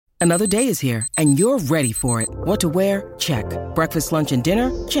Another day is here, and you're ready for it. What to wear? Check. Breakfast, lunch, and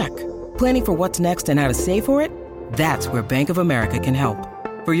dinner? Check. Planning for what's next and how to save for it? That's where Bank of America can help.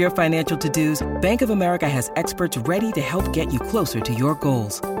 For your financial to-dos, Bank of America has experts ready to help get you closer to your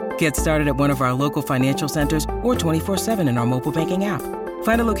goals. Get started at one of our local financial centers or 24/7 in our mobile banking app.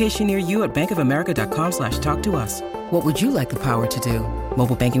 Find a location near you at bankofamerica.com/talktous. What would you like the power to do?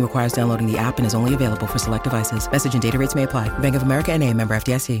 Mobile banking requires downloading the app and is only available for select devices. Message and data rates may apply. Bank of America N.A., member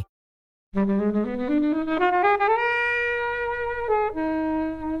FDIC.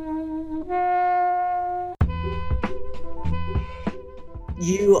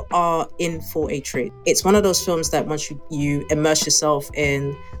 You are in for a treat. It's one of those films that once you immerse yourself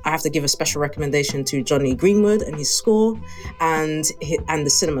in, I have to give a special recommendation to Jonny Greenwood and his score and the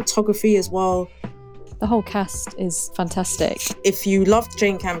cinematography as well. The whole cast is fantastic. If you loved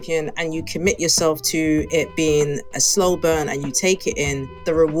Jane Campion and you commit yourself to it being a slow burn and you take it in,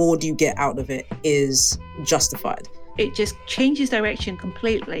 the reward you get out of it is justified. It just changes direction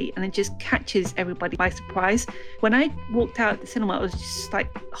completely and it just catches everybody by surprise. When I walked out of the cinema, I was just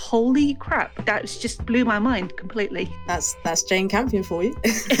like, holy crap, that just blew my mind completely. That's Jane Campion for you.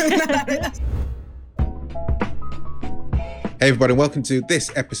 Hey everybody, welcome to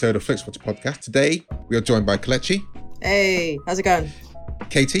this episode of FlixWatcher Podcast. Today, we are joined by Kelechi. Hey, how's it going?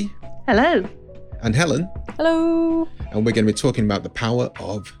 Katie. Hello. And Helen. Hello. And we're going to be talking about the power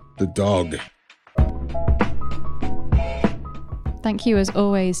of the dog. Thank you as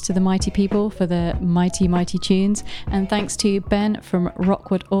always to the mighty people for the mighty, mighty tunes. And thanks to Ben from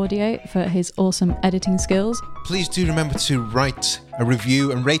Rockwood Audio for his awesome editing skills. Please do remember to write a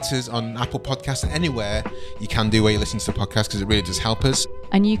review and rate us on Apple Podcasts and anywhere you can do where you listen to the podcast, because it really does help us.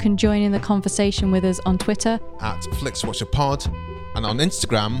 And you can join in the conversation with us on Twitter at FlixWatcherPod and on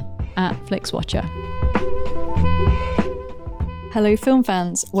Instagram at FlixWatcher. Hello film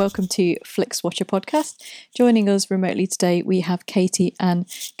fans, welcome to FlixWatcher Podcast. Joining us remotely today we have Katie and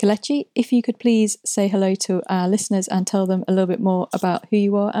Kelechi. If you could please say hello to our listeners and tell them a little bit more about who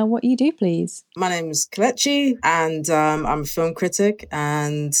you are and what you do, please. My name is Kelechi and I'm a film critic,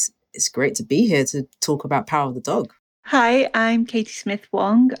 and it's great to be here to talk about Power of the Dog. Hi, I'm Katie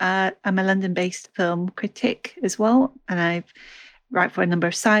Smith-Wong. I'm a London-based film critic as well, and I write for a number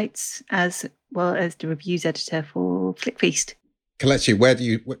of sites as well as the reviews editor for FlickFeast. Kelechi, where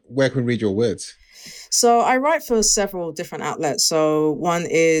can we read your words? So I write for several different outlets. So one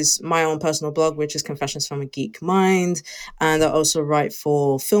is my own personal blog, which is Confessions from a Geek Mind. And I also write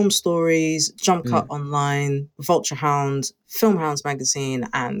for Film Stories, Jump Cut Online, Vulture Hound, Film Hounds Magazine,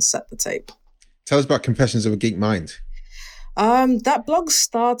 and Set the Tape. Tell us about Confessions of a Geek Mind. That blog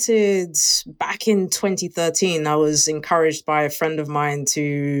started back in 2013. I was encouraged by a friend of mine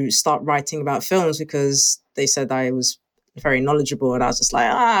to start writing about films because they said I was very knowledgeable, and I was just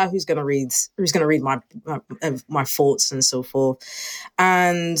like, who's gonna read my thoughts and so forth.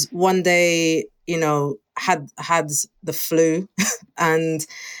 And one day, had the flu and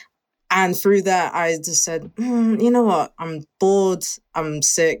through that I just said, you know what, I'm bored, I'm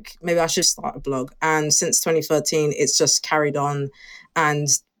sick, maybe I should start a blog. And since 2013 it's just carried on, and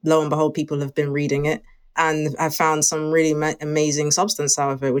lo and behold, people have been reading it. And I found some really amazing substance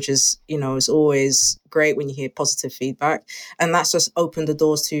out of it, which is, it's always great when you hear positive feedback. And that's just opened the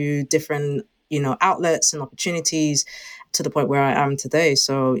doors to different, outlets and opportunities to the point where I am today.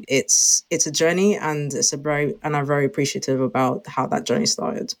 So it's a journey, and I'm very appreciative about how that journey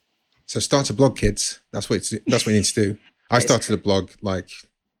started. So start a blog, kids. That's what you need to do. I started a blog like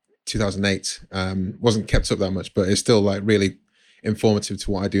 2008. Wasn't kept up that much, but it's still like really informative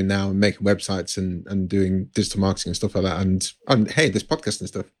to what I do now, and making websites and doing digital marketing and stuff like that. And hey, this podcast and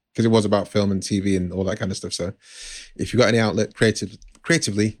stuff, because it was about film and TV and all that kind of stuff. So if you've got any outlet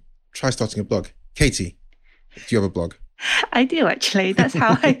creatively, try starting a blog. Katie, do you have a blog? I do, actually. That's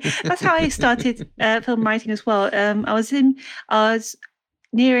how I started film writing as well. I was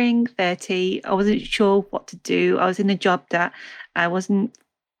nearing 30. I wasn't sure what to do. I was in a job that I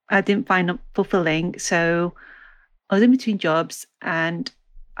didn't find fulfilling. So I was in between jobs and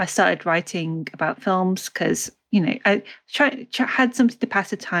I started writing about films because, I had something to pass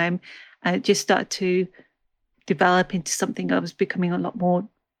the time. And it just started to develop into something I was becoming a lot more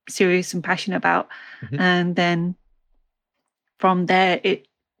serious and passionate about. Mm-hmm. And then from there, it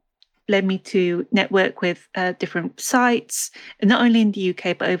led me to network with different sites, and not only in the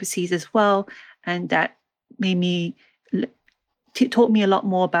UK, but overseas as well. And that made me, taught me a lot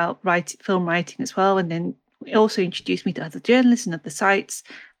more about film writing as well. And then it also introduced me to other journalists and other sites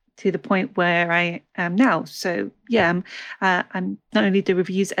to the point where I am now. So yeah, I'm not only the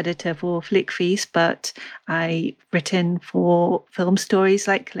reviews editor for Flick Feast, but I've written for film stories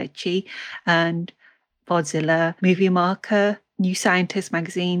like Kelechi and Godzilla, Movie Marker, New Scientist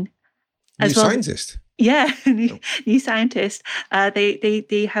magazine. New Scientist? Yeah, New Scientist.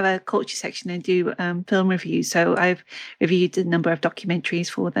 They have a culture section and do film reviews. So I've reviewed a number of documentaries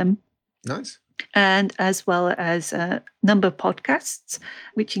for them. Nice. And as well as a number of podcasts,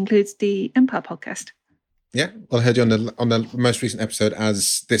 which includes the Empire podcast. Yeah, well, I heard you on the most recent episode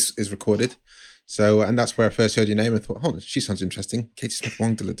as this is recorded. So, and that's where I first heard your name and thought, oh, she sounds interesting. Katie Smith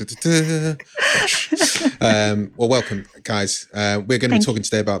Wong. Well, welcome, guys. We're going to be talking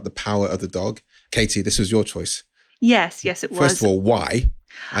today about the power of the dog. Katie, this was your choice. Yes, it was. First of all, why?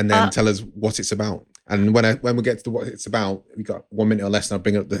 And then tell us what it's about. And when we get to what it's about, we got 1 minute or less, and I'll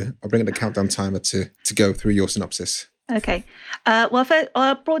bring up the countdown timer to go through your synopsis. Okay. Well, first,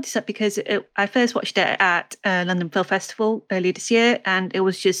 I brought this up because I first watched it at London Film Festival earlier this year, and it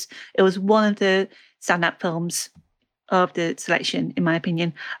was one of the standout films of the selection, in my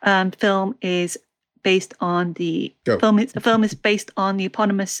opinion. Film is based on the film is based on the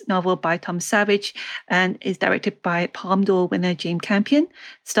eponymous novel by Thomas Savage and is directed by Palme d'Or winner Jane Campion.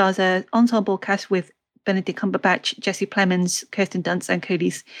 Stars an ensemble cast with Benedict Cumberbatch, Jesse Plemons, Kirsten Dunst, and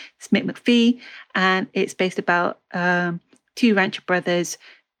Cody Smith-McPhee, and it's based about two rancher brothers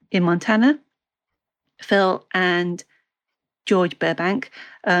in Montana, Phil and George Burbank.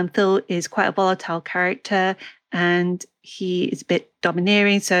 Phil is quite a volatile character, and he is a bit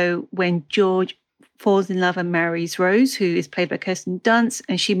domineering. So when George falls in love and marries Rose, who is played by Kirsten Dunst,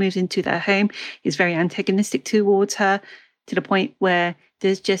 and she moves into their home, he's very antagonistic towards her, to the point where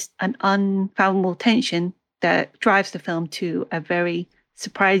there's just an unfathomable tension that drives the film to a very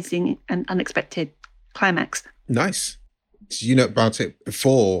surprising and unexpected climax. Nice. So you know about it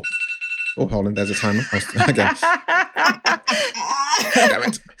before. Oh, hold on, there's a timer. Again. Damn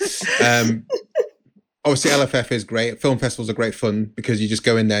it. Obviously, LFF is great. Film festivals are great fun because you just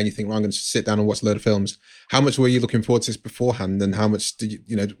go in there and you think, well, I'm going to sit down and watch a load of films. How much were you looking forward to this beforehand? And how much did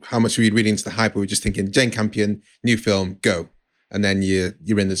how much were you reading into the hype? Or were you just thinking, Jane Campion, new film, go? And then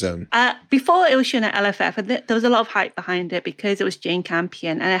you're in the zone. Before it was shown at LFF, there was a lot of hype behind it because it was Jane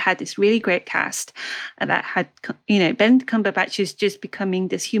Campion and it had this really great cast that had, Benedict Cumberbatch is just becoming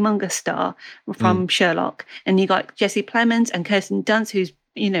this humongous star from Sherlock. And you got Jesse Plemons and Kirsten Dunst, who's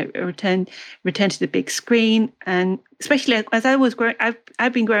return to the big screen, and especially as I was growing,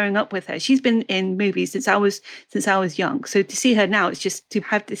 I've been growing up with her. She's been in movies since I was young. So to see her now, it's just to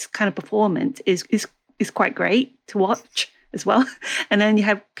have this kind of performance is quite great to watch as well. And then you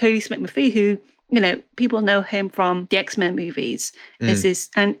have Cody Smith-McPhee, who people know him from the X-Men movies as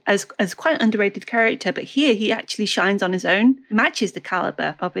quite an underrated character, but here he actually shines on his own, matches the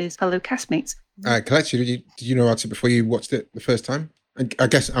caliber of his fellow castmates. Kelechi, did you know about it before you watched it the first time? I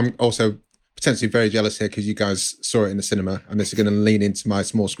guess I'm also potentially very jealous here because you guys saw it in the cinema, and this is going to lean into my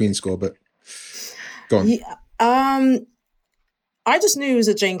small screen score, but go on. Yeah, I just knew it was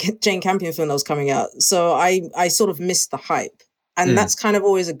a Jane Campion film that was coming out, so I sort of missed the hype. And that's kind of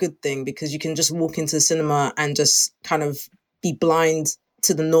always a good thing because you can just walk into the cinema and just kind of be blind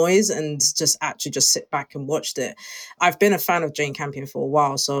to the noise and just sit back and watched it. I've been a fan of Jane Campion for a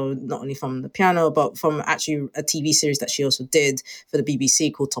while, so not only from The Piano, but from actually a TV series that she also did for the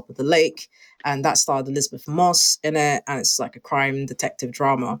BBC called Top of the Lake, and that starred Elizabeth Moss in it, and it's like a crime detective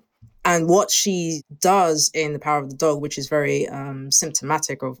drama. And what she does in The Power of the Dog, which is very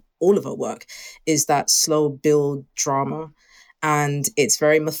symptomatic of all of her work, is that slow build drama. And it's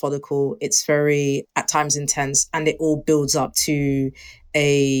very methodical. It's very, at times, intense. And it all builds up to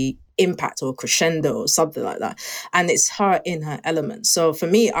a impact or crescendo or something like that. And it's her in her element. So for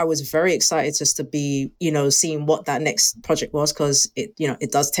me, I was very excited just to be, seeing what that next project was, because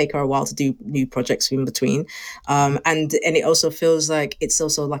it does take her a while to do new projects in between. And it also feels like it's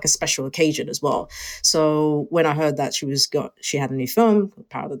also like a special occasion as well. So when I heard that she had a new film,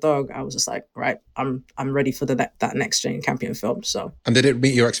 Power of the Dog, I was just like, right, I'm ready for that next Jane Campion film. So. And did it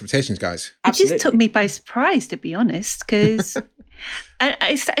meet your expectations, guys? Absolutely. It just took me by surprise, to be honest, because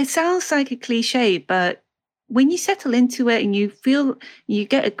it sounds like a cliche, but when you settle into it and you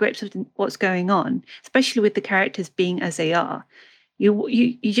get a grip of what's going on, especially with the characters being as they are,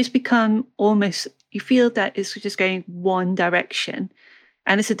 you just become almost, you feel that it's just going one direction.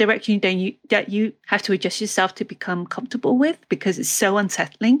 And it's a direction that you have to adjust yourself to become comfortable with because it's so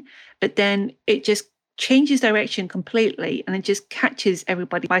unsettling. But then it just changes direction completely and it just catches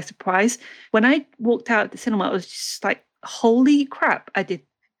everybody by surprise. When I walked out of the cinema, I was just like, holy crap,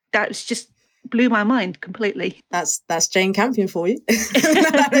 that was just blew my mind completely. That's Jane Campion for you.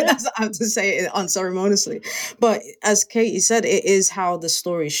 I have to say it unceremoniously. But as Katie said, it is how the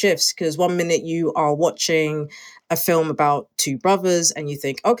story shifts, because one minute you are watching a film about two brothers and you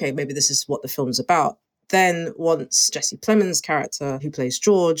think, okay, maybe this is what the film's about. Then once Jesse Plemons' character, who plays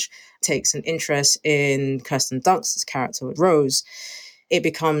George, takes an interest in Kirsten Dunst's character with Rose, it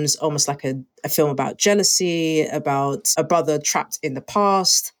becomes almost like a film about jealousy, about a brother trapped in the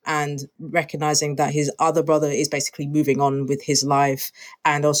past and recognizing that his other brother is basically moving on with his life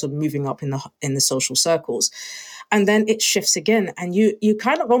and also moving up in the social circles. And then it shifts again, and you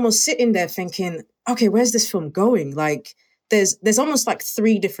kind of almost sit in there thinking, okay, where's this film going? Like there's almost like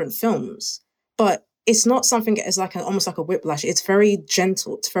 3 different films, but it's not something, it's like almost like a whiplash. It's very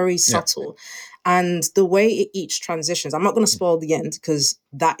gentle. It's very subtle. And the way it each transitions, I'm not going to spoil the end because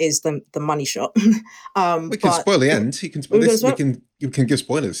that is the money shot. We can spoil the end. You can spoil this. You can give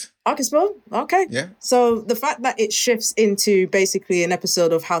spoilers. I can spoil? Okay. Yeah. So the fact that it shifts into basically an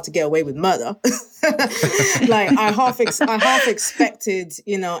episode of How to Get Away with Murder, like I half expected,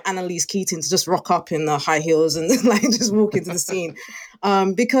 Annalise Keating to just rock up in the high heels and like just walk into the scene,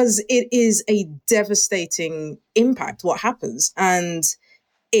 because it is a devastating impact what happens, and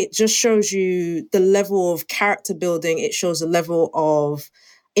it just shows you the level of character building. It shows a level of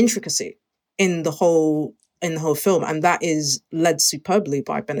intricacy in the whole film, and that is led superbly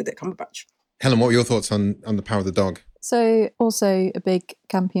by Benedict Cumberbatch. Helen, what were your thoughts on The Power of the Dog? So also a big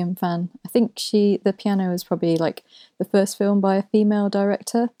Campion fan. I think The Piano was probably like the first film by a female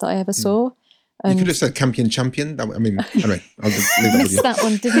director that I ever saw. You could have said Campion Champion. Anyway, I'll just leave that with you. Missed that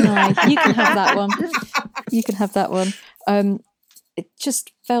one, didn't I? You can have that one. You can have that one. It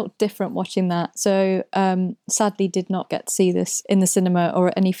just felt different watching that. So sadly did not get to see this in the cinema or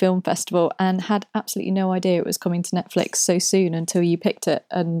at any film festival, and had absolutely no idea it was coming to Netflix so soon until you picked it.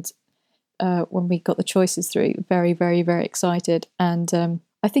 And when we got the choices through, very, very, very excited. And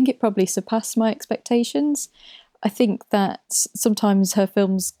I think it probably surpassed my expectations. I think that sometimes her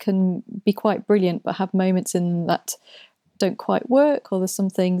films can be quite brilliant, but have moments in that don't quite work, or there's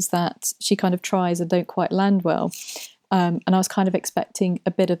some things that she kind of tries and don't quite land well. And I was kind of expecting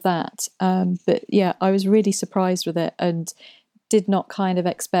a bit of that. But yeah, I was really surprised with it and did not kind of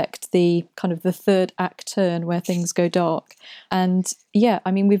expect the kind of the third act turn where things go dark. And yeah,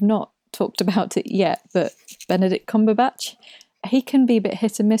 I mean, we've not talked about it yet, but Benedict Cumberbatch, he can be a bit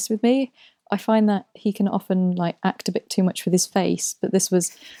hit and miss with me. I find that he can often like act a bit too much with his face, but this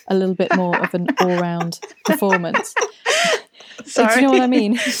was a little bit more of an all-round performance. Sorry. Do you know what I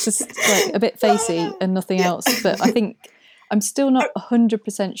mean? It's just like a bit facey and nothing else. But I think I'm still not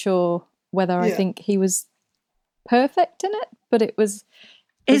 100% sure whether I think he was perfect in it, but it was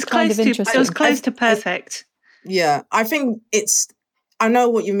kind of interesting. It was close to perfect. Yeah, I think I know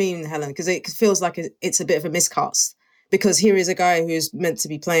what you mean, Helen, because it feels like it's a bit of a miscast. Because here is a guy who's meant to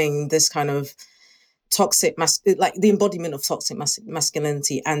be playing this kind of toxic, like the embodiment of toxic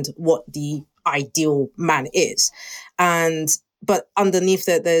masculinity and what the ideal man is. But underneath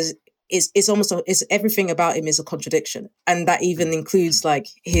that, it's everything about him is a contradiction. And that even includes like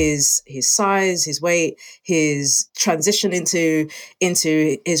his size, his weight, his transition into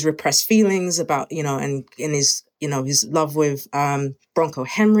his repressed feelings about, and in his, his love with Bronco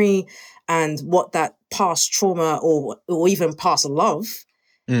Henry, and what that past trauma or even past love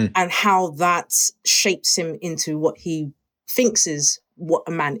and how that shapes him into what he thinks is what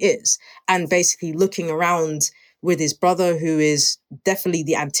a man is. And basically looking around with his brother, who is definitely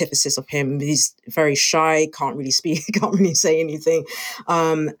the antithesis of him. He's very shy, can't really speak, can't really say anything.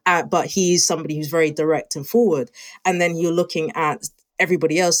 But he's somebody who's very direct and forward. And then you're looking at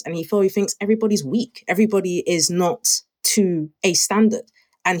everybody else and he thinks everybody's weak. Everybody is not to a standard.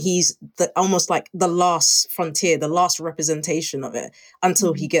 And he's almost like the last frontier, the last representation of it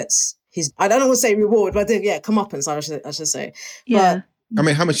until he gets his, I don't know what to say reward, but comeuppance, I should say. Yeah. But, I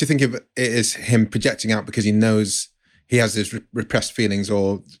mean, how much do you think of it is him projecting out because he knows he has his repressed feelings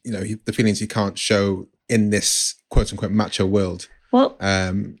or, the feelings he can't show in this quote unquote macho world? Well,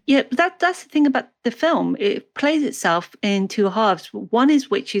 that's the thing about the film. It plays itself in 2 halves. One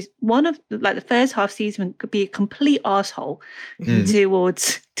of the first half season could be a complete arsehole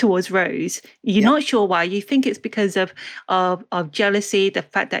towards Rose. You're not sure why. You think it's because of jealousy, the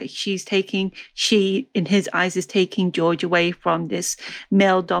fact that she in his eyes is taking George away from this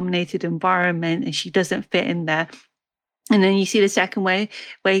male-dominated environment, and she doesn't fit in there. And then you see the second way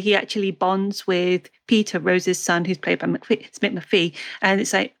where he actually bonds with Peter, Rose's son, who's played by Smith McPhee. And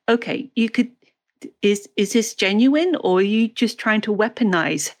it's like, okay, is this genuine, or are you just trying to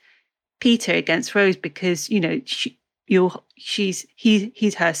weaponize Peter against Rose because,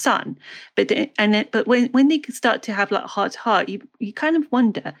 he's her son, but when they start to have like heart to heart, you kind of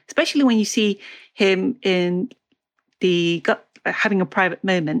wonder, especially when you see him in the having a private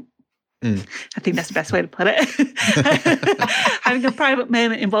moment. I think that's the best way to put it. Having a private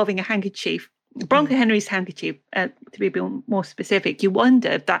moment involving a handkerchief, Bronco Henry's handkerchief, to be a bit more specific. You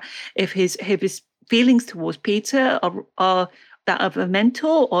wonder that if his feelings towards Peter are that of a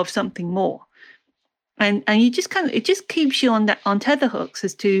mentor or of something more. And you just it just keeps you on tetherhooks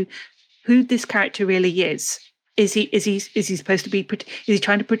as to who this character really is. Is he supposed to be? Is he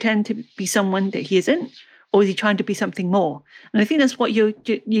trying to pretend to be someone that he isn't, or is he trying to be something more? And I think that's what you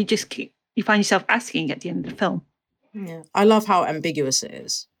find yourself asking at the end of the film. Yeah, I love how ambiguous it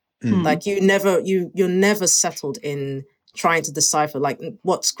is. Like you're never settled in trying to decipher. Like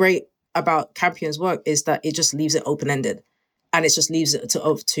what's great about Campion's work is that it just leaves it open ended, and it just leaves it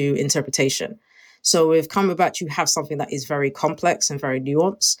to interpretation. So with Cumberbatch, you have something that is very complex and very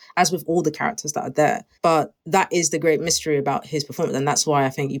nuanced, as with all the characters that are there. But that is the great mystery about his performance. And that's why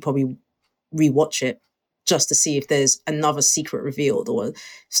I think you probably rewatch it just to see if there's another secret revealed or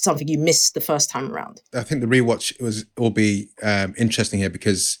something you missed the first time around. I think the rewatch will be interesting here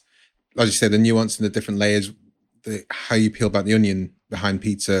because, as you said, the nuance and the different layers, how you peel back the onion behind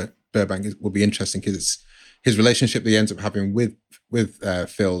Peter Burbank will be interesting because it's his relationship that he ends up having with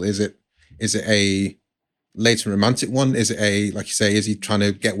Phil. Is it a later romantic one? Is it like you say, is he trying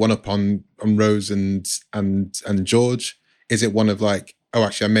to get one up on Rose and George? Is it one of like, oh,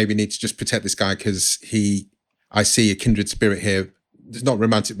 actually, I maybe need to just protect this guy because I see a kindred spirit here. It's not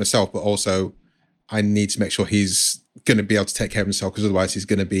romantic myself, but also I need to make sure he's going to be able to take care of himself because otherwise he's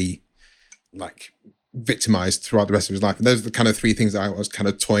going to be like victimized throughout the rest of his life. And those are the kind of three things that I was kind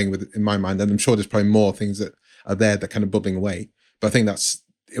of toying with in my mind. And I'm sure there's probably more things that are there that kind of bubbling away. But I think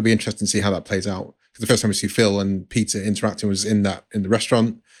it'll be interesting to see how that plays out. Because the first time we see Phil and Peter interacting was in the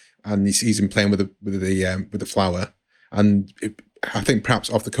restaurant, and he sees him playing with the flower. And I think perhaps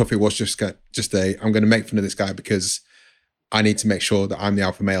off the cuff it was just I'm going to make fun of this guy because I need to make sure that I'm the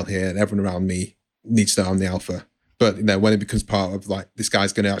alpha male here, and everyone around me needs to know I'm the alpha. But when it becomes part of like this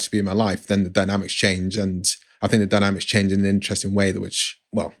guy's going to actually be in my life, then the dynamics change, and I think the dynamics change in an interesting way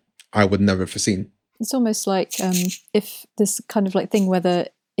that I would never have foreseen. It's almost like if this kind of like thing whether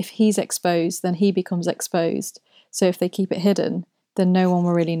if he's exposed, then he becomes exposed. So if they keep it hidden, then no one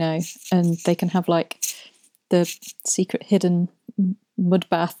will really know. And they can have like the secret hidden mud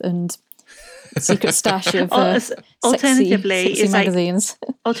bath and secret stash of sexy magazines.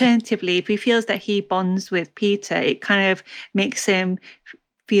 Alternatively, if he feels that he bonds with Peter, it kind of makes him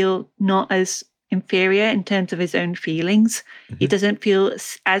feel not as inferior in terms of his own feelings. Mm-hmm. He doesn't feel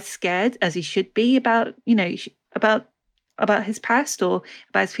as scared as he should be about his past or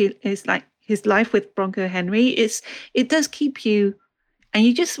about his life with Bronco Henry. It does keep you, and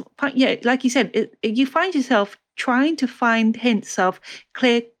you just like you said, you find yourself trying to find hints of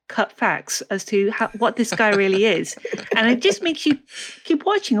clear-cut facts as to what this guy really is, and it just makes you keep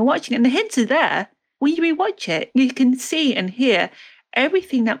watching and watching, and the hints are there. When you rewatch it, you can see and hear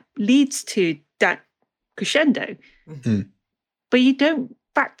everything that leads to that crescendo, mm-hmm. but you don't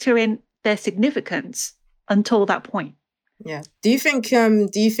factor in their significance until that point. Yeah. Do you think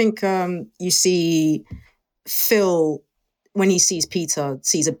you see Phil when he sees Peter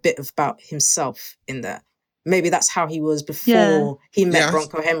sees a bit about himself in there? Maybe that's how he was before he met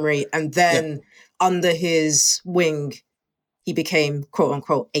Bronco Henry, and then under his wing he became quote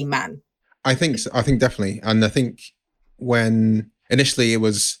unquote a man. I think so. I think definitely. And I think when initially it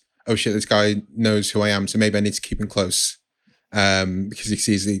was, oh shit, this guy knows who I am, so maybe I need to keep him close. Because he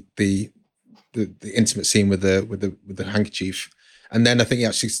sees the intimate scene with the handkerchief, and then I think he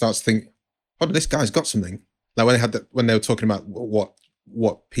actually starts to think, oh, this guy's got something. Like when they were talking about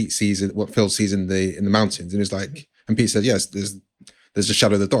what Pete sees, what Phil sees in the mountains, and he's like, and Pete said, yes, there's a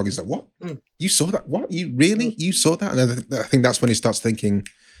shadow of the dog. He's like, what? You saw that? What? You saw that? And I think that's when he starts thinking,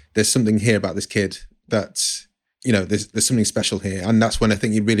 there's something here about this kid that, there's something special here, and that's when I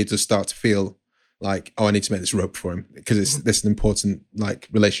think he really does start to feel like, oh, I need to make this rope for him because there's an important like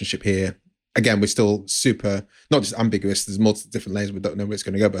relationship here. Again, we're still super, not just ambiguous. There's multiple different layers. We don't know where it's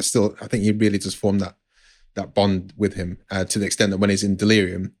going to go, but still, I think he really does form that bond with him to the extent that when he's in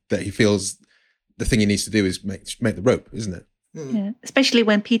delirium, that he feels the thing he needs to do is make the rope, isn't it? Yeah, especially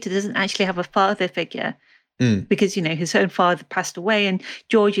when Peter doesn't actually have a father figure, because his own father passed away, and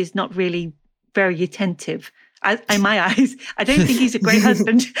George is not really very attentive in my eyes, I don't think he's a great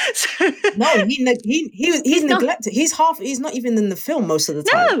husband. So, No, he's neglected. He's not even in the film most of the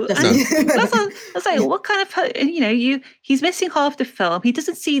time. no, and I was like, what kind of, he's missing half the film. He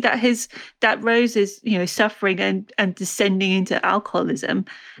doesn't see that Rose is, suffering and descending into alcoholism,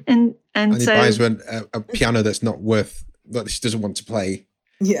 and he so buys her a piano that's not worth, that she doesn't want to play.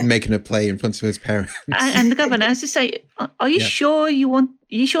 Yeah. Making her play in front of his parents. And the governor has to say, are you sure you want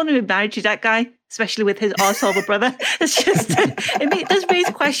to be married to that guy? Especially with his arsehole of a brother. It's just, it does raise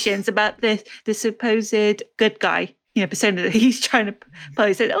questions about the supposed good guy, persona that he's trying to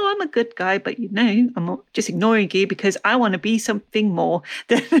pose. That, I'm a good guy, but I'm not just ignoring you because I want to be something more.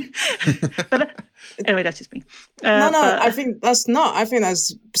 But anyway, that's just me. I think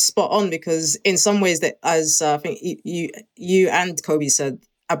that's spot on, because in some ways, that, as I think you and Kobe said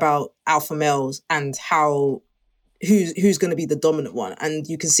about alpha males and how who's going to be the dominant one, and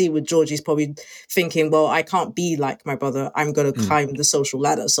you can see with George, he's probably thinking, well, I can't be like my brother, I'm going to climb the social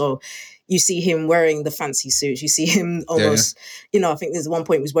ladder. So you see him wearing the fancy suits, you see him almost I think there's one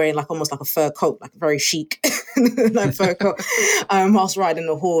point he was wearing almost like a fur coat, like very chic like fur coat, whilst riding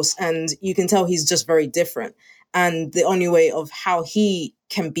a horse, and you can tell he's just very different. And the only way of how he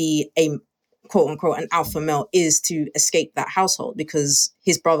can be a quote unquote an alpha male is to escape that household, because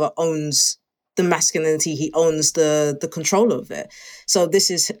his brother owns the masculinity, he owns the control of it. So this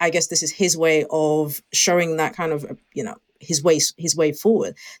is his way of showing that kind of his way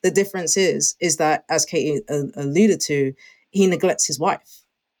forward. The difference is that, as Katie alluded to, he neglects his wife,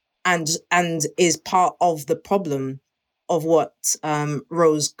 and is part of the problem of what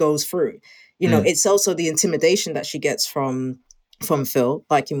Rose goes through. It's also the intimidation that she gets from Phil,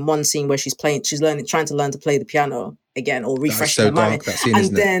 like in one scene where she's trying to learn to play the piano again, or refresh her mind.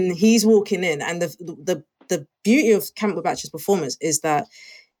 And then he's walking in, and the beauty of Cumberbatch's performance is that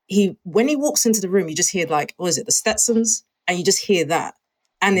when he walks into the room, you just hear the Stetsons, and you just hear that,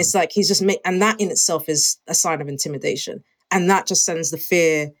 and it's like he's just and that in itself is a sign of intimidation, and that just sends the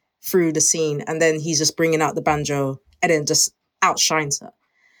fear through the scene, and then he's just bringing out the banjo and then just outshines her.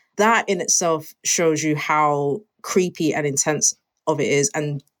 That in itself shows you how creepy and intense of it is,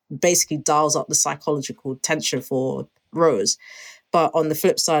 and basically dials up the psychological tension for Rose. But on the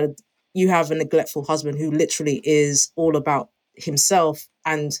flip side, you have a neglectful husband who literally is all about himself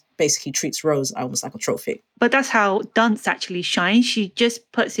and basically treats Rose almost like a trophy. But that's how Dunst actually shines. She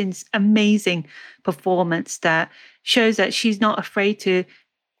just puts in amazing performance that shows that she's not afraid to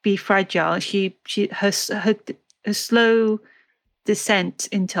be fragile. Her slow descent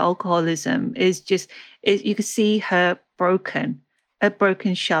into alcoholism is you can see her a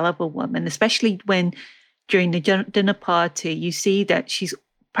broken shell of a woman, especially when during the dinner party, you see that she's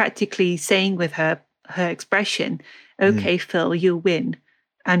practically saying with her expression, okay, Phil, you win.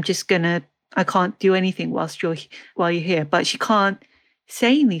 I can't do anything while you're here. But she can't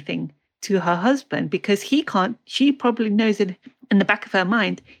say anything to her husband because she probably knows that in the back of her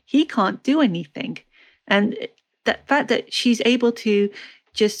mind, he can't do anything. And that fact that she's able to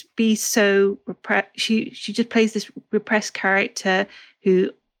just be so repressed, she just plays this repressed character who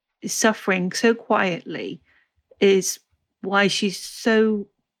is suffering so quietly, is why she's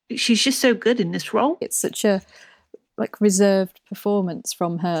just so good in this role. It's such a reserved performance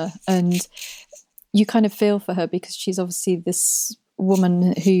from her, and you kind of feel for her because she's obviously this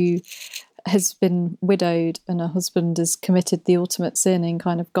woman who has been widowed and her husband has committed the ultimate sin in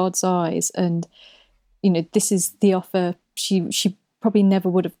kind of God's eyes, and this is the offer she probably never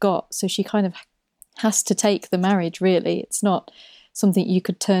would have got, so she kind of has to take the marriage. Really, it's not something you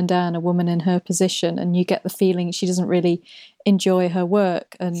could turn down, a woman in her position, and you get the feeling she doesn't really enjoy her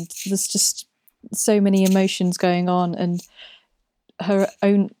work, and there's just so many emotions going on, and her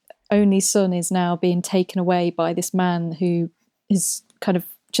only son is now being taken away by this man who is kind of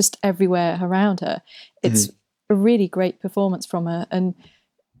just everywhere around her. It's a really great performance from her, and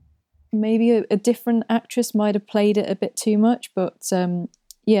maybe a different actress might have played it a bit too much, but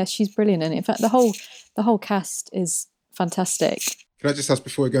she's brilliant in it. In fact, the whole cast is fantastic. Can I just ask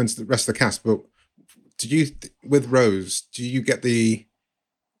before we go into the rest of the cast, but with Rose,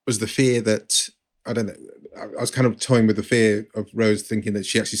 was the fear that, I don't know, I was kind of toying with the fear of Rose thinking that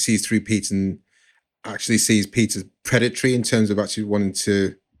she actually sees through Pete and actually sees Pete as predatory in terms of actually wanting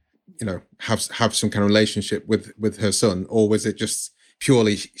to, have some kind of relationship with her son? Or was it just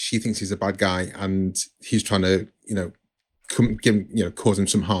purely she thinks he's a bad guy and he's trying to, cause him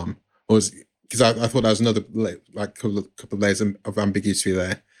some harm? Or because I thought that was another couple of layers of ambiguity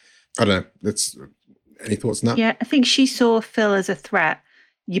there. I don't know. Any thoughts on that? Yeah, I think she saw Phil as a threat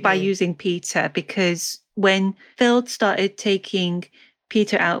by using Peter, because when Phil started taking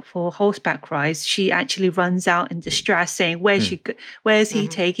Peter out for horseback rides, she actually runs out in distress, saying, "Where's he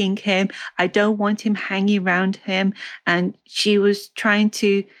taking him? I don't want him hanging around him." And she was trying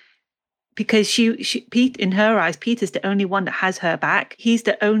to, because Pete, in her eyes, Peter's the only one that has her back. He's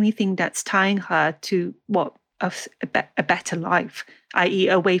the only thing that's tying her to a better life, i.e.,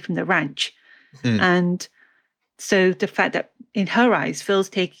 away from the ranch. And so the fact that in her eyes, Phil's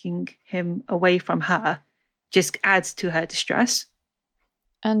taking him away from her just adds to her distress.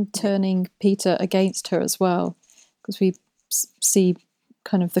 And turning Peter against her as well, because we see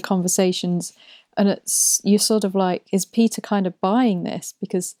kind of the conversations, and you're sort of like, is Peter kind of buying this?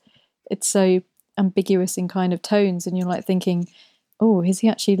 Because it's so ambiguous in kind of tones, and you're like thinking, oh, is he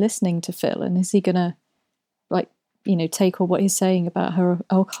actually listening to Phil? And is he going to, like, you know, take all what he's saying about her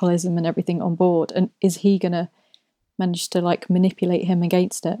alcoholism and everything on board? And is he going to manage to, like, manipulate him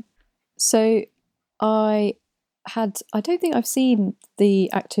against it? So I don't think I've seen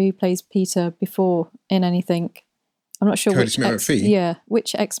the actor who plays Peter before in anything. I'm not sure which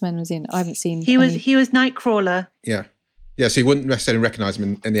X-Men was in. I haven't seen. He was Nightcrawler. Yeah. So you wouldn't necessarily recognise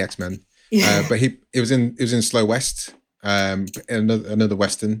him in the X-Men. But he was in Slow West, another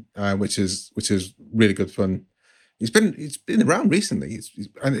Western, which is really good fun. He's been around recently.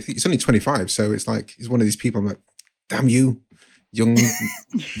 He's only 25, so it's like he's one of these people. I'm like, damn you,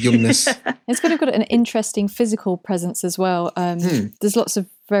 youngness. It's kind of got an interesting physical presence as well. There's lots of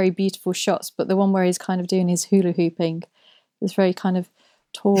very beautiful shots, but the one where he's kind of doing his hula hooping is very kind of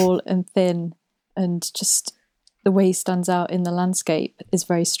tall and thin, and just the way he stands out in the landscape is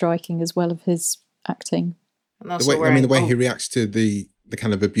very striking as well of his acting. The way he reacts to the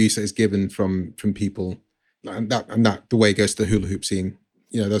kind of abuse that is given from people, and that the way he goes to the hula hoop scene.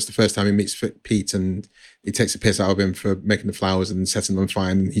 You know, that's the first time he meets Pete, and he takes a piss out of him for making the flowers and setting them on fire.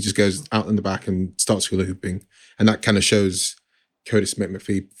 And he just goes out in the back and starts hula hooping. And that kind of shows Cody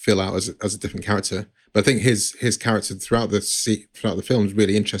Smith-McPhee Phil out as a different character. But I think his character throughout the film is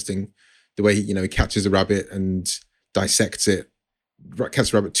really interesting. The way he catches a rabbit and dissects it,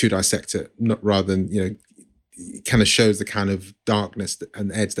 catches a rabbit to dissect it, not rather than, it kind of shows the kind of darkness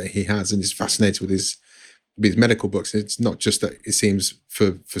and edge that he has, and is fascinated with his medical books. It's not just that it seems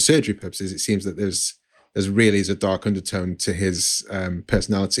for surgery purposes. It seems that there's really is a dark undertone to his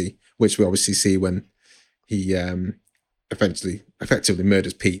personality, which we obviously see when he effectively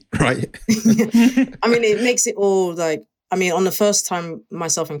murders Pete, right? I mean, it makes it all like, I mean, on the first time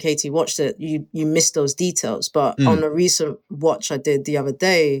myself and Katie watched it, you missed those details. But on a recent watch I did the other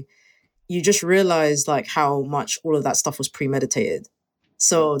day, you just realize like how much all of that stuff was premeditated.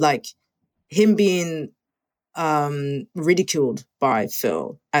 So like him being ridiculed by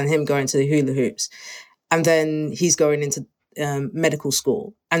Phil and him going to the hula hoops, and then he's going into medical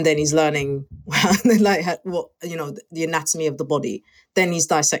school, and then he's learning like the anatomy of the body. Then he's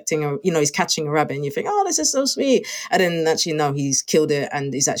dissecting he's catching a rabbit, and you think, oh, this is so sweet, and then actually no, he's killed it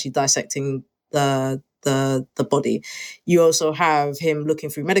and he's actually dissecting the body. You also have him looking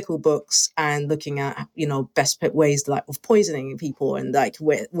through medical books and looking at best ways like of poisoning people, and like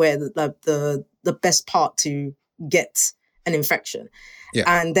where the best part to get an infection.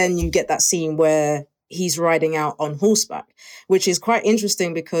 And then you get that scene where he's riding out on horseback, which is quite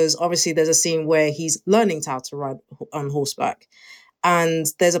interesting because obviously there's a scene where he's learning how to ride on horseback, and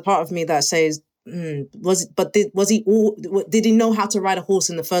there's a part of me that says, did he know how to ride a horse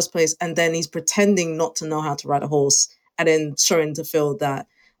in the first place, and then he's pretending not to know how to ride a horse, and then showing to Phil that,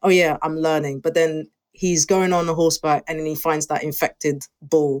 oh yeah, I'm learning, but then he's going on a horseback and then he finds that infected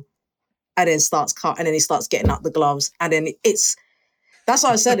bull, and then he starts getting out the gloves, and then that's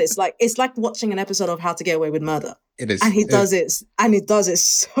why I said it's like watching an episode of How to Get Away with Murder. It is, and he does it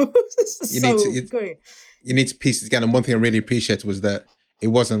so good. You need to piece it together. And one thing I really appreciated was that it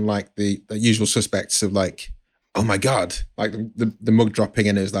wasn't like the usual suspects of like, oh my God, like the mug dropping,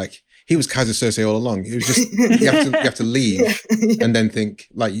 and it was like, he was Kaiser Soze all along. It was just, you have to leave and then think,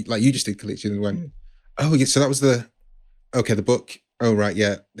 like you just did, Kelechi, and went, oh yeah, so that was the book. Oh right,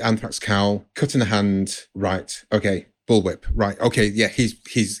 yeah, the anthrax cowl, cut in the hand, right, okay, bullwhip, right, okay, yeah,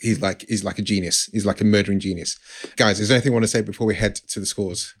 he's like a genius. He's like a murdering genius. Guys, is there anything you want to say before we head to the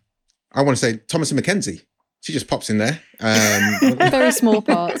scores? I want to say Thomasin McKenzie. She just pops in there. Very small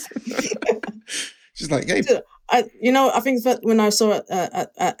part. She's like, hey. I think that when I saw it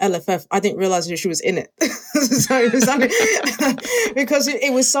at LFF, I didn't realize that she was in it. So it was only, because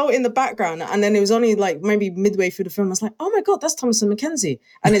it was so in the background, and then it was only like maybe midway through the film, I was like, oh my God, that's Thomasin McKenzie.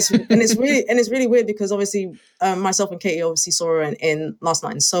 And it's really weird because obviously myself and Katie obviously saw her in Last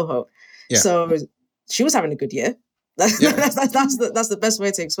Night in Soho. Yeah. So she was having a good year. That's the best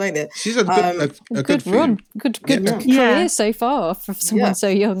way to explain it. She's a good run, good career so far for someone so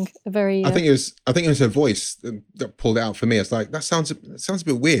young. I think it was her voice that pulled it out for me. It's like that sounds a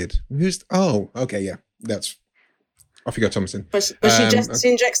bit weird. That's off you go, Thomasin. But she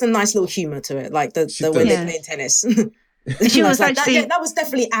injects a nice little humor to it, like the way they play tennis. She was like, actually that was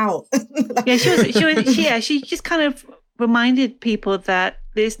definitely out. She just kind of reminded people that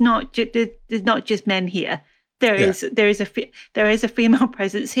there's not just men here. There is a female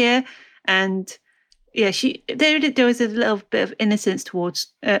presence here, and there was a little bit of innocence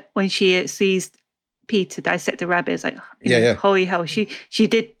towards when she sees Peter dissect the rabbit. It's like, holy hell, she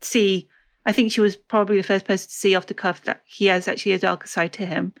did see. I think she was probably the first person to see off the cuff that he has actually a darker side to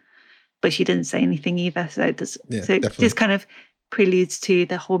him, but she didn't say anything either. So it just kind of preludes to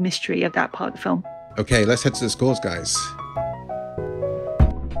the whole mystery of that part of the film. Okay, let's head to the scores, guys.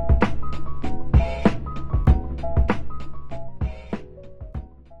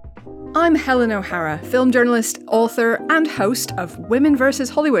 I'm Helen O'Hara, film journalist, author, and host of Women vs.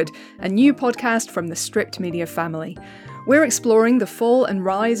 Hollywood, a new podcast from the Stripped Media family. We're exploring the fall and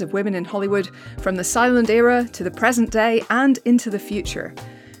rise of women in Hollywood, from the silent era to the present day and into the future.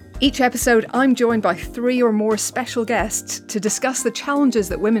 Each episode, I'm joined by 3 or more special guests to discuss the challenges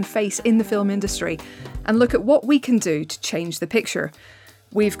that women face in the film industry and look at what we can do to change the picture.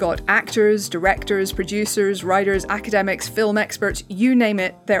 We've got actors, directors, producers, writers, academics, film experts, you name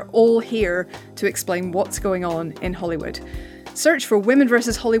it, they're all here to explain what's going on in Hollywood. Search for Women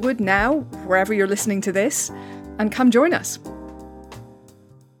vs. Hollywood now, wherever you're listening to this, and come join us.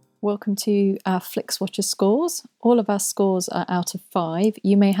 Welcome to our FlixWatcher scores. All of our scores are out of 5.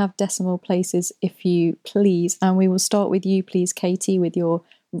 You may have decimal places if you please, and we will start with you, please, Katie, with your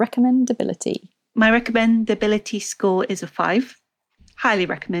recommendability. My recommendability score is a 5. Highly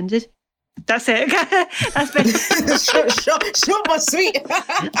recommended. That's it. That's better. Short but sweet.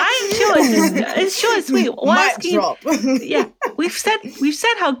 I'm sure it's short and sweet. Mic drop. Yeah, we've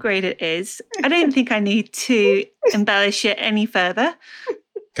said how great it is. I don't think I need to embellish it any further.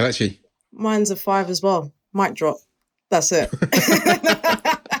 Kelechi? Mine's a 5 as well. Mic drop. That's it.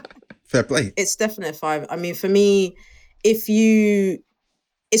 Fair play. It's definitely a 5. I mean, for me,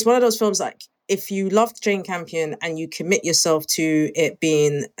 it's one of those films like, if you love Jane Campion and you commit yourself to it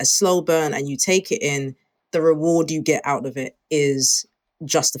being a slow burn and you take it in, the reward you get out of it is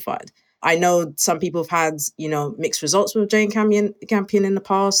justified. I know some people have had, mixed results with Jane Campion in the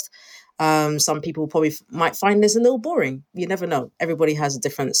past. Some people probably might find this a little boring. You never know. Everybody has a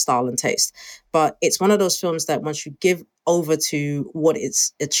different style and taste. But it's one of those films that once you give over to what it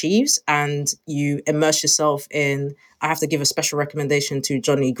achieves and you immerse yourself in, I have to give a special recommendation to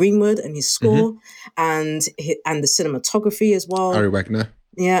Johnny Greenwood and his score and the cinematography as well. Ari Wegner.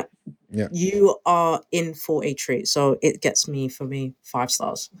 Yeah. You are in for a treat. So it gets me, 5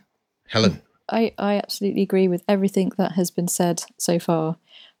 stars. Helen. I absolutely agree with everything that has been said so far.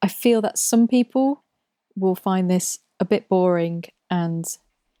 I feel that some people will find this a bit boring and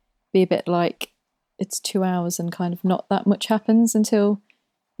be a bit like it's 2 hours and kind of not that much happens until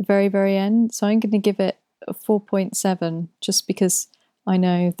the very, very end. So I'm going to give it a 4.7 just because I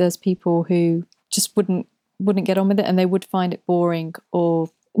know there's people who just wouldn't get on with it and they would find it boring or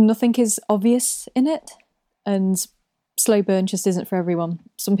nothing is obvious in it. And slow burn just isn't for everyone.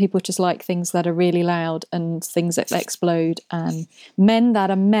 Some people just like things that are really loud and things that explode and men that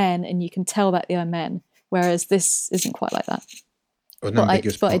are men and you can tell that they are men, whereas this isn't quite like that. But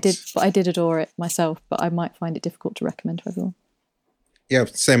I did adore it myself, but I might find it difficult to recommend to everyone. Yeah,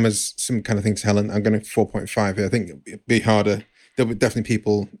 same as some kind of thing to Helen. I'm going to 4.5 here. I think it'd be harder. There'll be definitely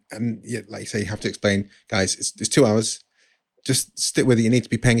people, and like you say, you have to explain, guys, it's 2 hours. Just stick with it. You need to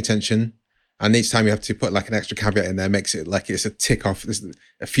be paying attention. And each time you have to put like an extra caveat in there, makes it like it's a tick off. There's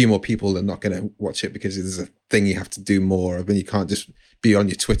a few more people are not going to watch it because there's a thing you have to do more of, and you can't just be on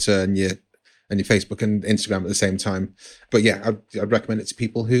your Twitter and your Facebook and Instagram at the same time. But yeah, I'd recommend it to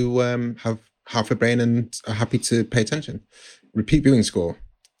people who have half a brain and are happy to pay attention. Repeat viewing score,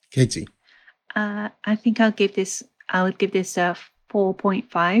 Katie. I think I would give this a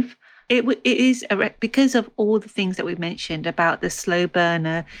 4.5. It is because of all the things that we mentioned about the slow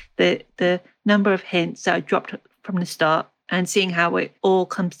burner, the number of hints that are dropped from the start, and seeing how it all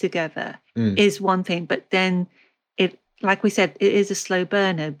comes together is one thing. But then, like we said, it is a slow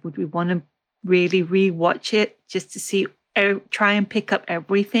burner. Would we want to really rewatch it just to see, try and pick up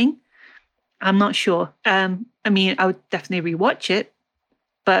everything? I'm not sure. I mean, I would definitely rewatch it,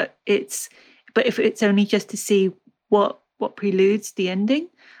 but if it's only just to see what preludes the ending,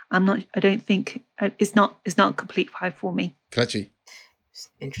 I don't think it's not a complete 5 for me. Kelechi.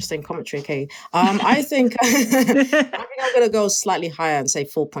 Interesting commentary, okay. I think I'm going to go slightly higher and say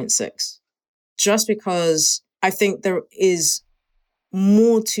 4.6. Just because I think there is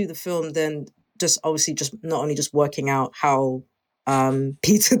more to the film than just obviously just not only just working out how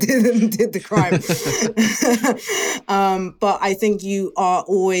Peter did the crime. But I think you are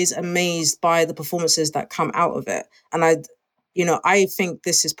always amazed by the performances that come out of it. And I think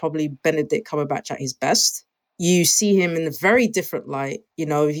this is probably Benedict Cumberbatch at his best. You see him in a very different light.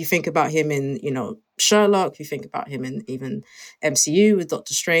 If you think about him in, Sherlock, if you think about him in even MCU with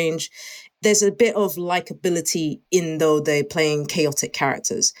Doctor Strange, there's a bit of likability in though they're playing chaotic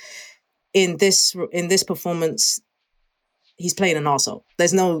characters. In this performance, he's playing an arsehole.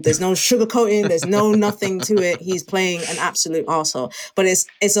 There's no sugarcoating. There's no nothing to it. He's playing an absolute arsehole, but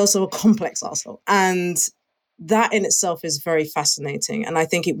it's also a complex arsehole. And that in itself is very fascinating. And I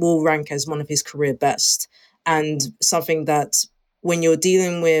think it will rank as one of his career best, and something that when you're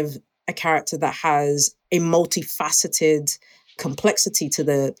dealing with a character that has a multifaceted complexity to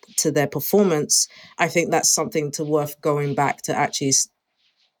their performance, I think that's something worth going back to actually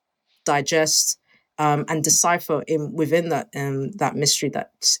digest and decipher within that mystery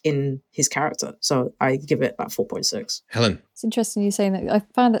that's in his character. So I give it about 4.6. Helen. It's interesting you saying that. I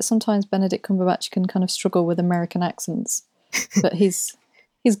find that sometimes Benedict Cumberbatch can kind of struggle with American accents, but he's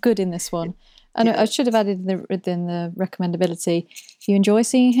good in this one. And I should have added within the recommendability, if you enjoy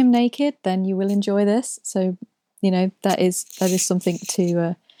seeing him naked, then you will enjoy this. So, that is something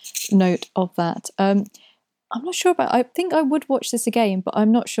to note of that. I'm not sure I think I would watch this again, but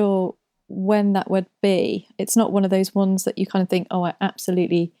I'm not sure when that would be. It's not one of those ones that you kind of think, oh, I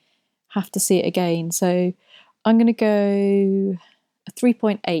absolutely have to see it again. So I'm going to go a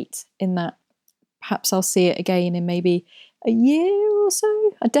 3.8 in that. Perhaps I'll see it again in maybe a year or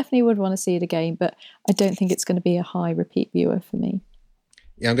so. I definitely would want to see it again, but I don't think it's going to be a high repeat viewer for me.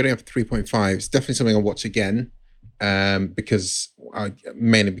 Yeah, I'm going to go for 3.5. It's definitely something I'll watch again, mainly because I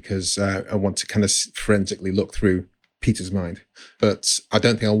want to kind of forensically look through Peter's mind. But I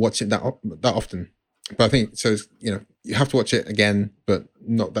don't think I'll watch it that often. But I think, so, you have to watch it again, but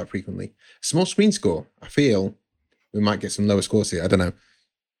not that frequently. Small screen score. I feel we might get some lower scores here. I don't know.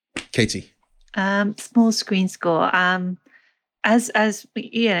 Katie. Small screen score. As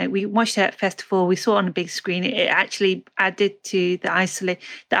we watched it at festival, we saw it on a big screen. It actually added to the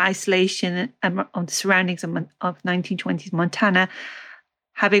isolation of the surroundings of 1920s Montana.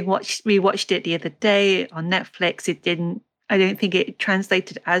 Having rewatched it the other day on Netflix, I don't think it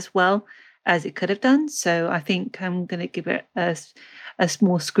translated as well as it could have done. So I think I'm going to give it a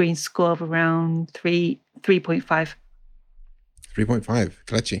small screen score of around 3.5. 3.5.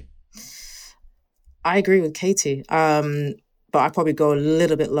 Kelechi. I agree with Katie, but I probably go a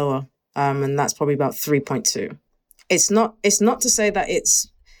little bit lower, and that's probably about 3.2. It's not to say that it's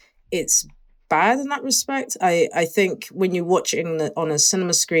bad in that respect. I think when you watch it on a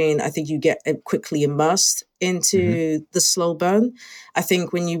cinema screen, I think you get quickly immersed into the slow burn. I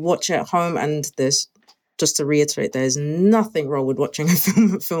think when you watch it at home, and just to reiterate, there's nothing wrong with watching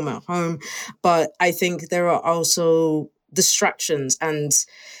a film at home, but I think there are also distractions, and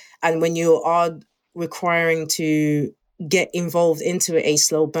when you are requiring to get involved into a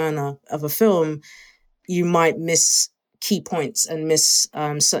slow burner of a film, you might miss key points and miss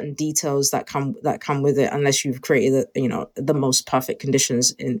certain details that come with it, unless you've created the most perfect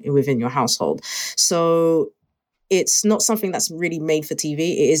conditions within your household. So it's not something that's really made for TV.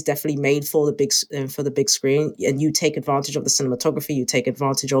 It is definitely made for the big screen, and you take advantage of the cinematography, you take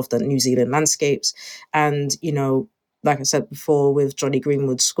advantage of the New Zealand landscapes, and like I said before with Johnny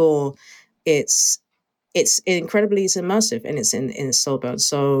Greenwood's score, it's immersive, and it's in slow burn.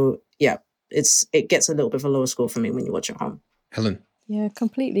 So yeah, it gets a little bit of a lower score for me when you watch at home. Helen. Yeah,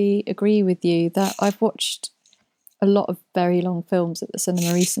 completely agree with you that I've watched a lot of very long films at the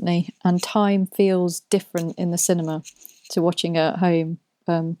cinema recently, and time feels different in the cinema to watching at home.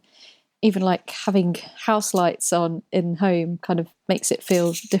 Even like having house lights on in home kind of makes it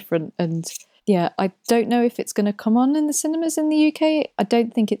feel different. And yeah, I don't know if it's going to come on in the cinemas in the UK. I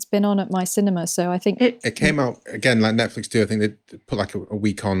don't think it's been on at my cinema, so I think it came out again like Netflix do. I think they put like a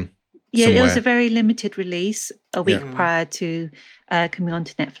week on. Yeah, somewhere. It was a very limited release a week prior to coming on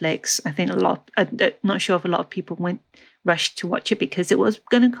to Netflix. I think I'm not sure if a lot of people rushed to watch it because it was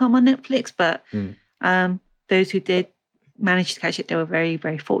going to come on Netflix, but those who did manage to catch it, they were very,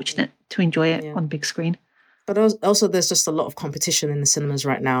 very fortunate to enjoy it on big screen. But also there's just a lot of competition in the cinemas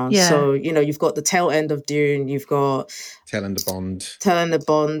right now. Yeah. So, you've got the tail end of Dune, you've got Tail end of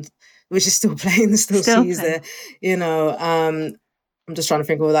Bond, which is still playing, still sees there, I'm just trying to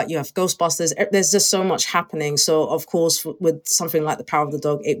think of that. You have Ghostbusters. There's just so much happening. So of course, with something like The Power of the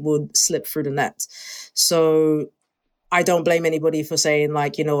Dog, it would slip through the net. So I don't blame anybody for saying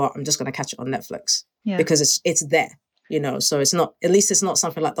like, you know what, I'm just going to catch it on Netflix because it's there, you know. So it's not, at least it's not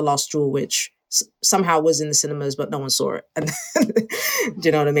something like The Last Duel, which somehow was in the cinemas, but no one saw it. And do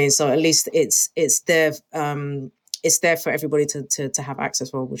you know what I mean? So at least it's there. It's there for everybody to have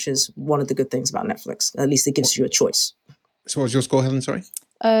access for, which is one of the good things about Netflix. At least it gives you a choice. So what was your score, Helen? Sorry.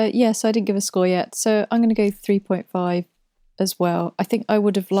 So I didn't give a score yet. So I'm going to go 3.5 as well. I think I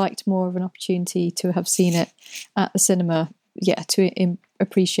would have liked more of an opportunity to have seen it at the cinema. Yeah, to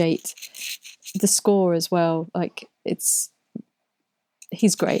appreciate the score as well. Like he's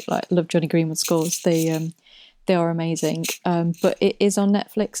great. Like, love Johnny Greenwood's scores. They are amazing. But it is on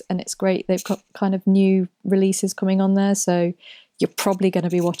Netflix and it's great. They've got kind of new releases coming on there, so you're probably going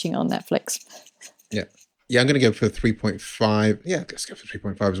to be watching it on Netflix. Yeah, I'm going to go for 3.5. Yeah, let's go for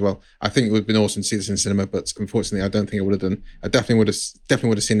 3.5 as well. I think it would have been awesome to see this in cinema, but unfortunately, I don't think I would have done. I definitely would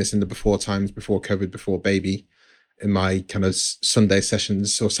have seen this in the before times, before COVID, before Baby, in my kind of Sunday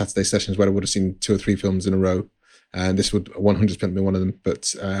sessions or Saturday sessions where I would have seen 2 or 3 films in a row. And this would 100% be one of them.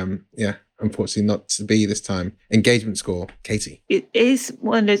 But unfortunately not to be this time. Engagement score, Katie. It is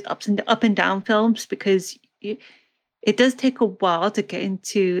one of those up and down films because it does take a while to get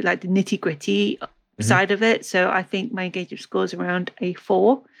into like the nitty gritty side of it. So I think my engagement score is around a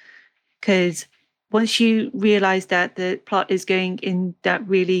 4, because once you realize that the plot is going in that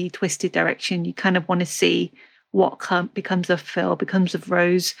really twisted direction, you kind of want to see what becomes of Phil, becomes of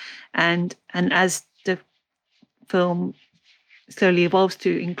Rose, and as the film slowly evolves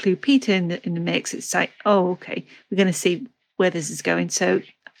to include Peter in the mix, it's like, oh, okay, we're going to see where this is going. So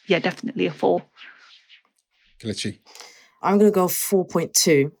yeah, definitely a 4. Kelechi. I'm going to go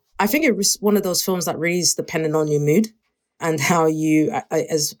 4.2. I think it was one of those films that really is dependent on your mood and how you,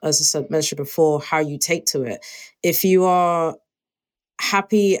 as I said, mentioned before, how you take to it. If you are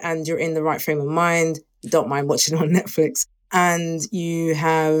happy and you're in the right frame of mind, you don't mind watching on Netflix, and you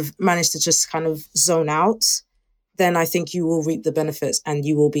have managed to just kind of zone out, then I think you will reap the benefits and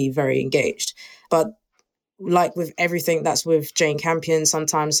you will be very engaged. But like with everything that's with Jane Campion,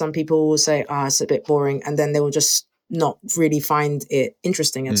 sometimes some people will say, it's a bit boring, and then they will just not really find it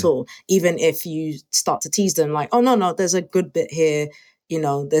interesting at all. Even if you start to tease them like, oh, no, there's a good bit here, you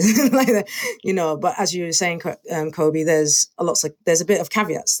know, there's like that, you know, but as you were saying, Kobe, there's a bit of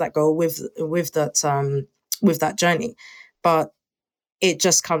caveats that go with that journey. But it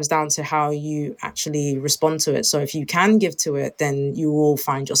just comes down to how you actually respond to it. So if you can give to it, then you will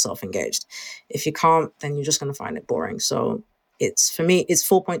find yourself engaged. If you can't, then you're just going to find it boring. So for me, it's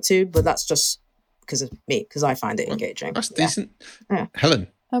 4.2, but that's just because of me, because I find it engaging. That's decent. Yeah. Helen?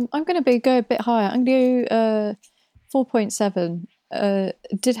 I'm going to go a bit higher. I'm going to go 4.7.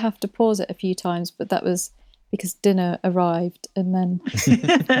 Did have to pause it a few times, but that was because dinner arrived and then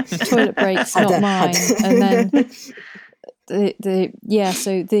toilet breaks, not mine. And then it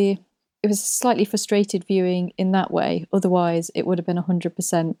was a slightly frustrated viewing in that way. Otherwise, it would have been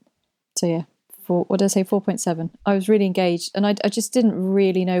 100%. So yeah. What did I say? 4.7. I was really engaged, and I just didn't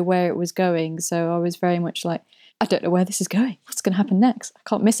really know where it was going. So I was very much like, I don't know where this is going. What's going to happen next? I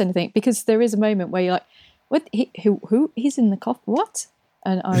can't miss anything, because there is a moment where you're like, what? Who? He's in the coffin? What?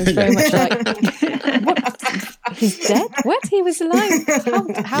 And I was very much like, what? He's dead? What? He was alive?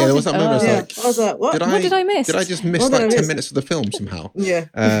 How there was that moment. I was like, what? What did I miss? Did I just miss 10 minutes of the film somehow? Yeah.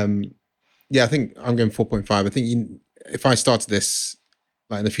 I think I'm going 4.5. I think if I started this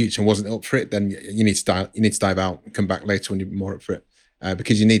like in the future and wasn't up for it, then you need to dive out and come back later when you're more up for it,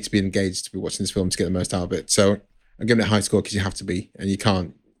 because you need to be engaged to be watching this film to get the most out of it. So I'm giving it a high score because you have to be, and you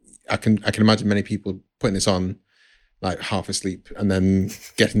can't. I can imagine many people putting this on like half asleep and then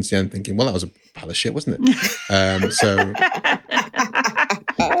getting to the end thinking, well, that was a pile of shit, wasn't it? So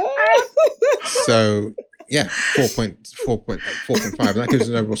yeah, 4.5, and that gives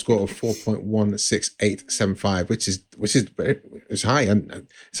an overall score of 4.16875, which is high, and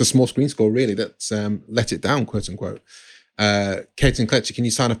it's a small screen score really that's let it down, quote unquote. Kate and Kletcher, can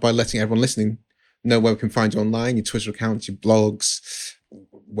you sign off by letting everyone listening know where we can find you online, your Twitter accounts, your blogs,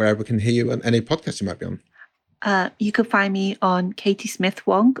 wherever we can hear you, and any podcast you might be on? You can find me on Katie Smith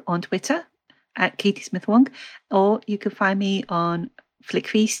Wong on Twitter at Katie Smith Wong, or you can find me on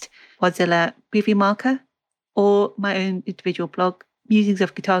Flickfeast, Godzilla Preview Marker, or my own individual blog, Musings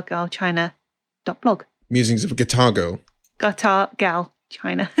of Guitar Girl China.blog. Musings of Guitar Girl? Guitar Gal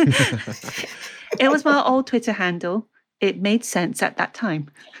China. It was my old Twitter handle. It made sense at that time.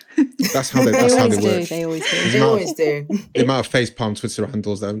 That's how they work. They always do. They always do. The amount of facepalm Twitter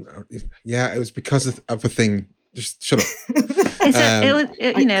handles, it was because of a thing Just shut up. It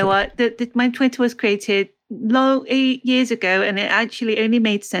was, you know what? My Twitter was created 8 years ago, and it actually only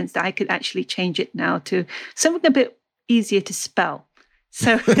made sense that I could actually change it now to something a bit easier to spell.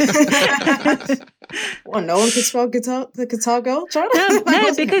 So, well, no one could spell the guitar girl.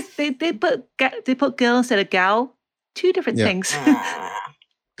 No, because they put girl instead of gal. Two different things.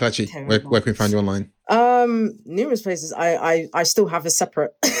 Kelechi, where can we find you online? Numerous places. I still have a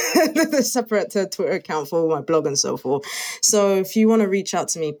separate Twitter account for my blog and so forth. So if you want to reach out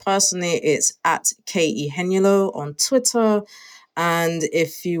to me personally, it's at KE Henulo on Twitter. And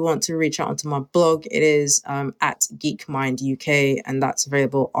if you want to reach out onto my blog, it is at Geek Mind UK, and that's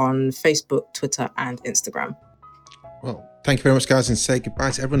available on Facebook, Twitter, and Instagram. Well, thank you very much, guys, and say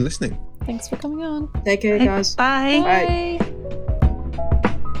goodbye to everyone listening. Thanks for coming on. Take care, guys. Bye. Bye.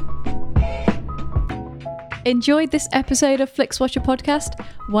 Enjoyed this episode of FlixWatcher Podcast?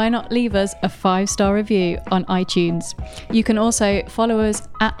 Why not leave us a 5-star review on iTunes? You can also follow us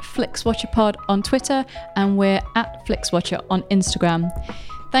at FlixWatcherPod on Twitter, and we're at FlixWatcher on Instagram.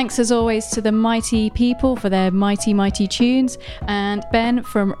 Thanks as always to the mighty people for their mighty tunes, and Ben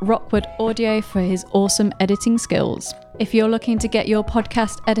from Rockwood Audio for his awesome editing skills. If you're looking to get your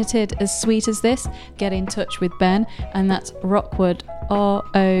podcast edited as sweet as this, get in touch with Ben, and that's Rockwood,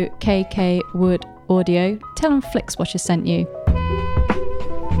 ROKK Wood Audio. Tell them FlixWatcher sent you.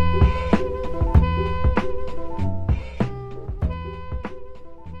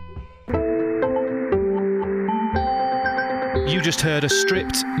 You just heard a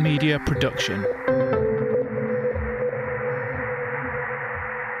Stripped Media production.